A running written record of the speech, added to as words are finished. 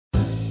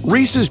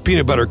Reese's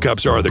Peanut Butter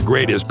Cups are the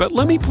greatest, but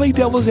let me play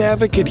devil's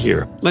advocate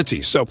here. Let's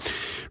see. So,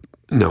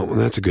 no,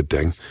 that's a good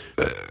thing.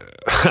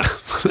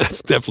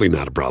 That's definitely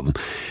not a problem.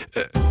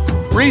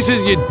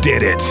 Reese's, you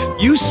did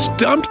it. You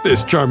stumped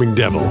this charming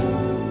devil.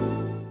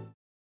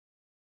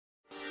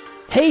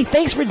 Hey,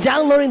 thanks for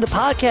downloading the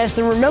podcast.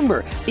 And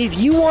remember, if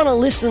you want to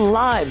listen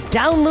live,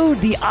 download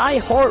the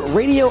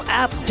iHeartRadio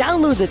app,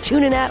 download the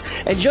TuneIn app,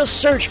 and just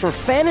search for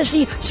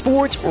Fantasy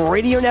Sports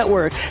Radio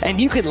Network, and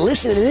you can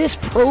listen to this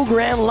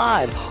program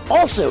live.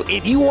 Also,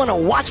 if you want to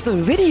watch the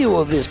video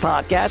of this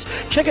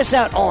podcast, check us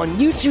out on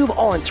YouTube,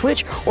 on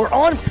Twitch, or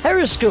on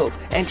Periscope,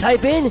 and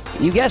type in,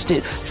 you guessed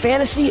it,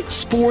 Fantasy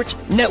Sports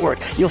Network.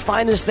 You'll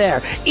find us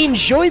there.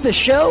 Enjoy the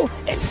show,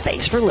 and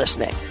thanks for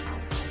listening.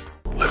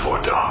 Live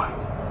or die.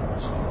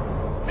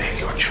 Make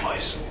your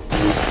choice.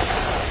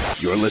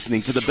 You're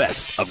listening to the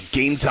best of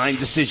Game Time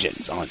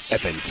Decisions on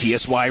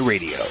FNTSY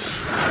Radio.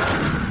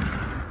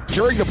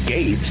 During the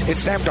games,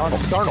 it's Sam Darnold.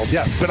 Darnold,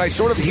 yeah. But I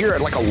sort of hear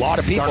it like a lot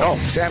of people.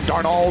 Darnold. Sam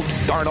Darnold.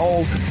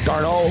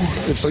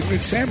 It's like,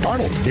 it's Sam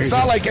Darnold. It's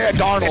not like,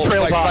 Darnold.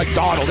 It's like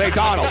Donald. Hey,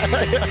 Donald. No,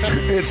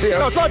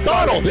 it's not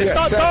Donald. It's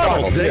not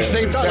Donald. They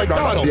say it's not like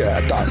Donald.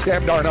 Yeah,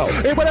 Sam Darnold.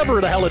 Hey, whatever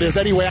the hell it is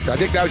anyway. I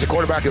think now he's a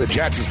quarterback of the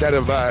Jets instead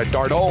of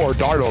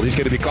Darnold. He's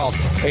going to be called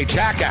a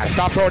jackass.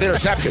 Stop throwing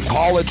interceptions.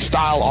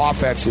 College-style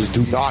offenses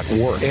do not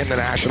work in the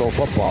National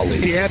Football League.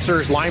 The answer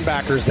is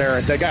linebackers there,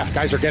 and the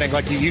guys are getting,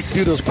 like, you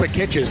do those quick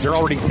hitches, they're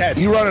already dead.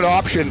 You run an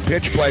option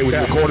pitch play with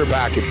your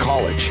quarterback in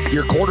college.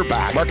 Your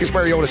quarterback, Marcus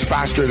Mariota's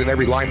faster than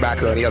every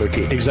linebacker on the other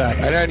team.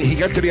 Exactly. And then he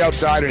gets to the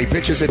outside and he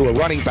pitches it to a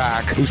running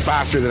back who's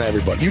faster than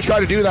everybody. You try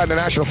to do that in the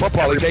National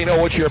Football League, they know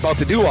what you're about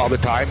to do all the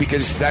time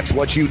because that's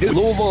what you do.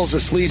 Louisville is a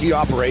sleazy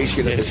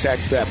operation in the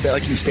sense that,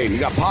 like you stated, you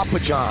got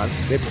Papa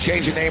John's. They've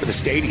changed the name of the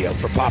stadium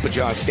from Papa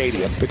John's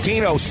Stadium.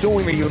 Pitino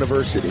suing the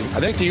university. I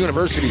think the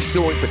university's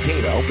suing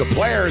Pitino. The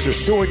players are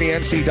suing the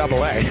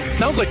NCAA.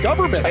 Sounds like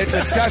government. It's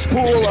a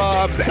cesspool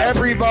of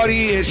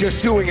everybody is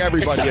just suing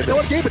everybody. Like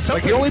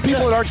the only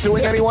people that aren't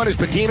suing anyone is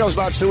Pitino's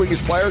not suing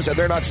his players and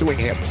they're not suing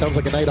him. Sounds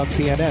like a night on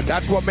CNN.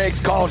 That's what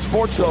makes college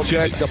sports so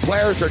good. The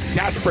players are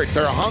desperate.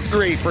 They're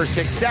hungry for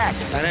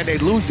success, and then they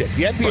lose it.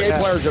 The NBA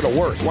players are the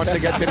worst. Once they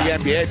get to the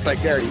NBA, it's like,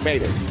 there, you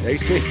made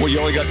it. Well, you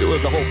only got to do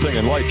the whole thing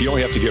in life. You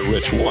only have to get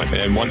rich once.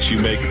 And once you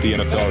make the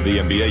NFL or the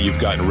NBA, you've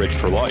gotten rich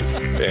for life.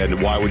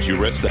 And why would you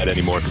risk that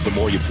anymore? Because the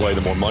more you play,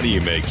 the more money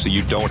you make. So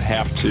you don't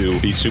have to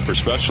be super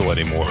special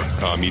anymore.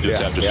 You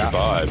just have to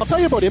survive. I'll tell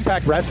you about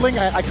Impact Wrestling.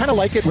 I kind of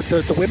like it with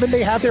the women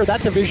they have there.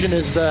 That division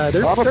is I'm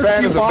a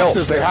fan of the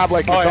MILFs. They have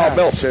all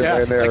MILFs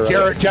in there.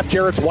 Like Jeff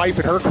Jarrett's wife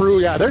and her crew.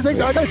 Yeah, I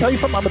got to tell you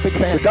something. I'm a big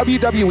fan. The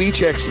WWE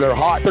chicks, they're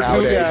hot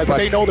nowadays. But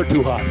they know they're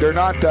too hot. They're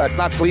not. It's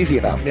not sleazy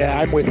enough. Yeah,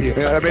 I'm with you. You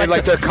know what I mean?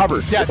 Like they're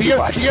covered. Yeah, the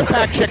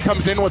Impact chick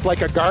comes in with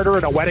like a garter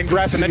and a wedding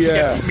dress, and then she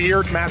gets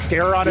smeared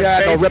mascara on her face.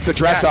 Yeah, they'll rip the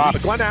dress off.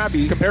 But Glen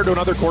Abbey, compared to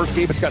another course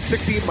game, it's got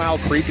 16 Mile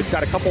Creek. It's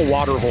got a couple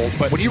water holes.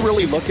 But when you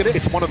really look at it,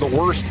 it's one of the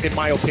worst, in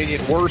my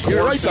opinion,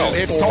 You're right, though.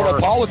 It's total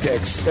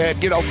politics.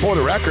 And, for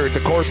the record, the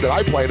course that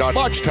I played on,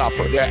 much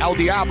tougher. The El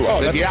Diablo.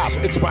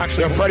 It's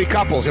actually Freddie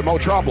Couples and Mo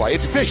Tremblant.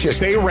 It's vicious.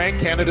 They rank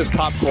Canada's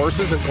top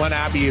courses, and Glen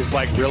Abbey is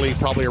like really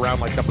probably around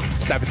like number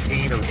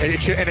 17, and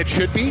it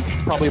should be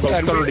probably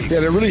about 30. Yeah,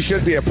 there really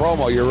should be a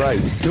promo. You're right.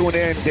 Tune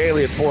in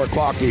daily at 4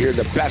 o'clock to hear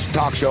the best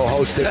talk show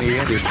host in the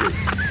industry.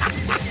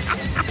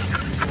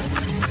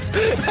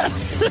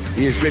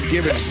 He has been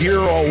given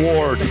 0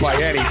 awards by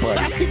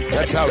anybody.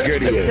 That's how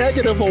good he is.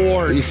 Negative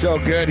awards. He's so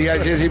good, he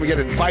doesn't even get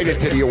invited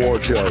to the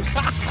award shows.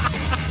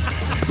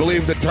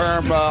 Believe the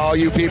term, all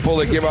you people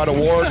that give out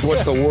awards,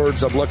 what's the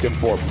words I'm looking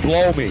for?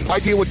 Blow me. My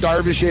deal with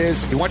Darvish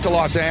is, he went to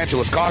Los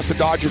Angeles, cost the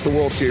Dodgers the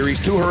World Series,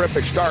 2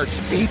 horrific starts.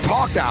 He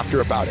talked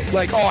after about it.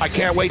 Like, I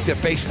can't wait to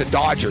face the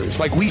Dodgers.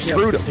 Like, we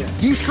screwed him. Yeah.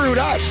 You screwed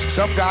us.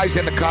 Some guys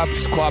in the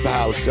Cubs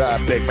clubhouse,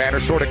 big man, are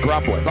sort of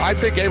grumbling. But I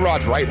think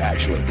A-Rod's right,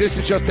 actually. This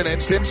is just an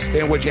instance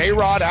in which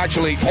A-Rod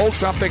actually told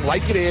something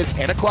like it is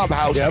in a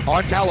clubhouse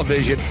on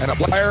television, and a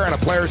player and a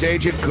player's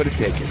agent couldn't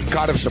take it.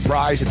 Kind of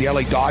surprised that the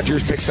LA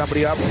Dodgers picked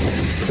somebody up.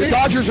 The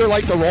Dodgers are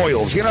like the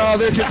Royals.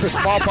 They're just a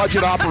small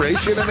budget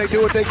operation, and they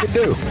do what they can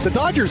do. The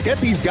Dodgers get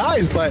these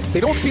guys, but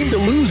they don't seem to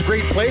lose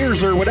great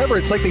players or whatever.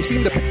 It's like they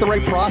seem to pick the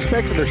right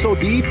prospects, and they're so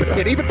deep.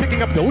 And even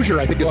picking up Dozier,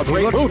 I think, is a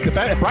great move.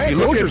 Brian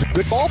Dozier's a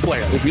good ball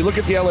player. If you look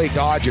at the LA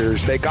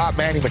Dodgers, they got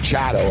Manny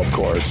Machado, of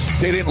course.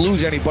 They didn't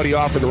lose anybody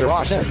off of the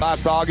roster.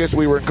 Last August,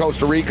 we were in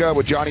Costa Rica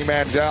with Johnny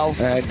Manziel,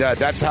 and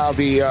that's how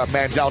the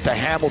Manziel to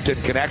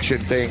Hamilton connection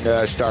thing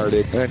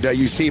started. And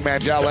you see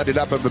Manziel ended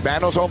up in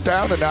Babano's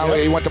hometown, and now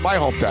he went to my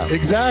hometown.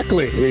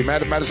 Exactly. He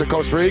met us in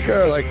Costa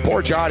Rica. Like,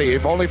 poor Johnny.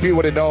 If only if he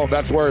would have known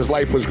that's where his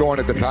life was going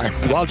at the time.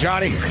 Well,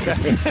 Johnny,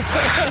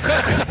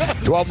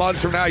 12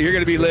 months from now, you're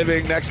going to be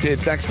living next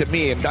to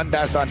me in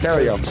Dundas,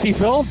 Ontario. See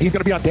Phil? He's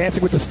going to be on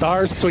Dancing with the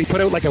Stars. So he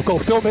put out like a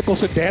Phil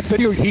Mickelson dance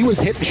video. He was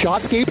hitting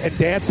shotscape and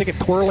dancing and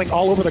twirling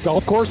all over the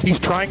golf course. He's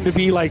trying to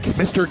be like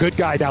Mr. Good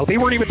Guy now. They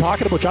weren't even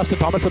talking about Justin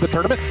Thomas for the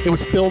tournament. It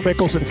was Phil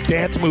Mickelson's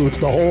dance moves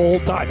the whole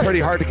time. Pretty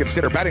hard to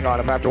consider betting on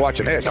him after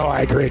watching this. No,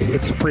 I agree.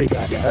 It's pretty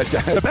bad. Yeah.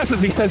 The best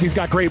is he says he's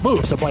got great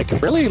moves. I'm like,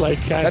 really?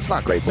 That's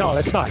not great moves. No,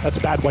 that's not. That's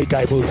a bad white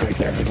guy move right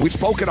there. We've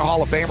spoken to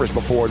Hall of Famers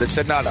before that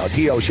said, no,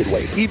 T.O. should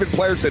wait. Even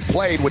players that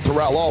played with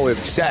Terrell Owens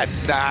said,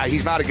 nah,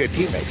 he's not a good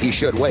teammate. He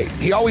should wait.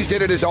 He always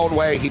did it his own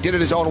way. He did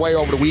it his own way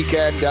over the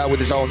weekend with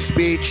his own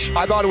speech.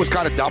 I thought it was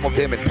kind of dumb of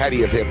him and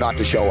petty of him not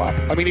to show up.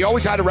 I mean, he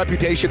always had a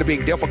reputation of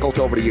being difficult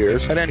over the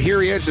years. And then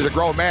here he is as a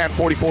grown man,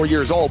 44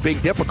 years old, being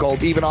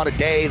difficult even on a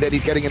day that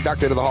he's getting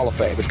inducted to the Hall of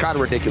Fame. It's kind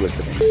of ridiculous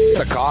to me.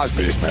 The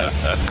Cosby's, man.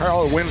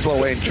 Carl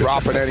Winslow ain't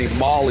dropping any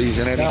mollies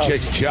and any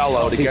chick's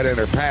jello to get in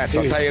her pants.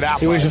 I'll tell you that.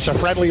 He was just a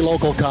friendly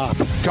local cop.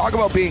 Talk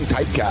about being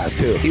typecast,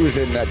 too. He was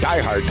in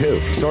Die Hard, too.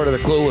 Sort of the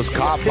clueless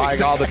cop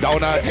buying all the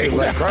donuts. He's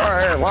like,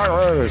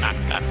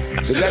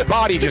 so that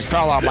body just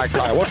fell on my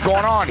car. What's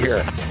going on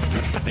here?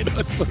 I know,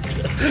 it's so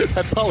good.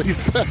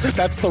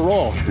 That's the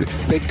role.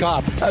 Big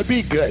cop. That'd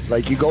be good.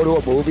 Like, you go to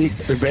a movie,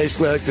 and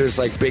basically, like, there's,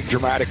 like, big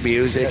dramatic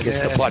music.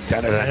 It's the plot.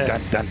 Dun, dun,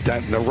 dun, dun,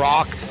 dun. The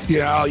Rock, you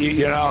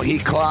know, he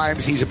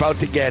climbs. He's about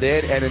to get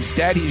it, and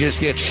instead he just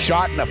gets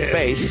shot in the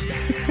face.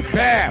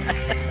 Bam!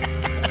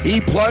 He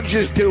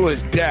plunges to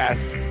his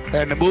death,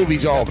 and the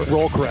movie's over.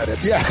 Roll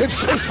credits. Yeah,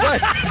 it's just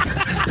like...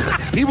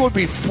 People would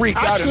be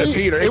freaked out in the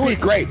theater. It would be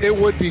great. It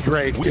would be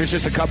great. There's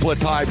just a couple of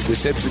times the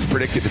Simpsons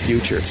predicted the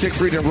future.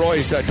 Siegfried and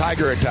Roy's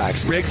tiger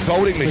attacks. Rigged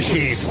voting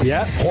machines.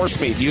 Yeah. Horse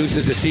meat used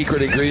as a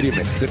secret ingredient.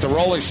 That the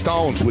Rolling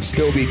Stones would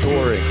still be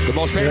touring. The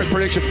most famous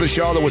prediction for the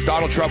show that was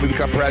Donald Trump would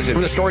become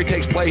president. The story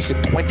takes place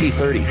in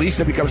 2030.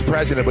 Lisa becomes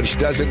president, but she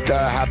doesn't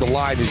have the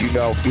line, as you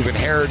know. We've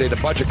inherited a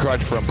budget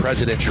crunch from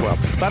President Trump.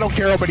 I don't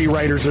care how many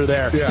writers are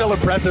there. Yeah. Still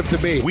impressive to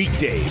me.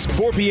 Weekdays,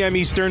 4 p.m.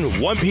 Eastern,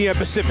 1 p.m.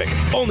 Pacific.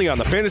 Only on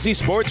the Fantasy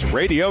Sports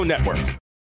Radio Network.